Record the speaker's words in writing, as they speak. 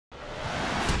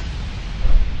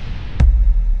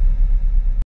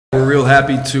We're real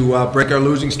happy to break our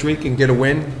losing streak and get a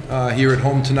win here at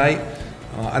home tonight.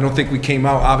 I don't think we came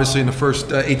out, obviously, in the first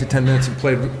 8 to 10 minutes and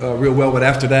played real well, but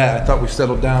after that, I thought we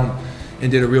settled down and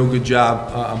did a real good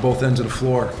job on both ends of the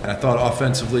floor. And I thought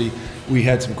offensively, we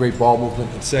had some great ball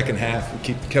movement in the second half.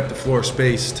 We kept the floor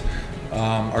spaced.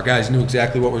 Our guys knew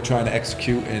exactly what we're trying to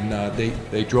execute, and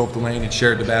they drove the lane and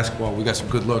shared the basketball. We got some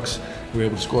good looks. We were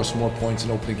able to score some more points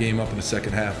and open the game up in the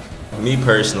second half. Me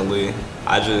personally,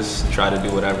 I just try to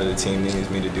do whatever the team needs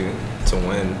me to do to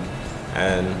win.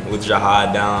 And with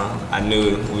Jihad down, I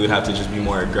knew we would have to just be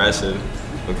more aggressive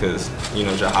because, you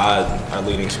know, Jihad, our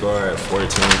leading scorer at 14,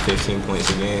 15 points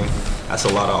a game, that's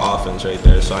a lot of offense right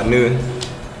there. So I knew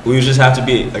we would just have to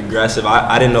be aggressive.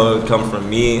 I didn't know it would come from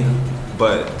me,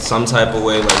 but some type of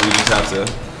way, like, we just have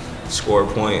to score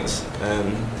points,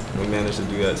 and we managed to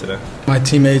do that today. My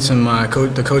teammates and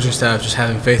the coaching staff just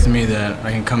having faith in me that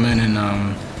I can come in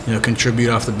and you know, contribute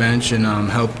off the bench and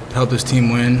help this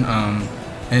team win.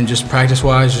 And just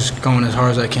practice-wise, just going as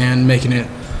hard as I can, making it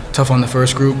tough on the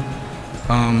first group,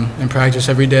 and practice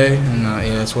every day. And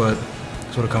yeah, that's what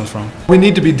it comes from. We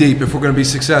need to be deep if we're going to be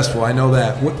successful. I know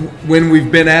that. When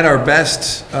we've been at our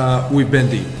best, we've been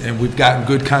deep, and we've gotten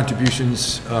good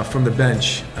contributions from the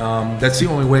bench. That's the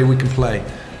only way we can play.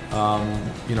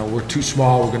 You know, we're too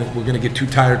small. We're gonna get too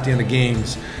tired at the end of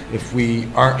games if we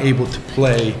aren't able to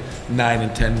play 9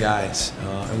 and 10 guys.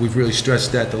 And we've really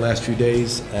stressed that the last few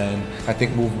days. And I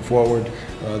think moving forward,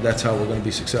 that's how we're going to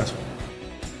be successful.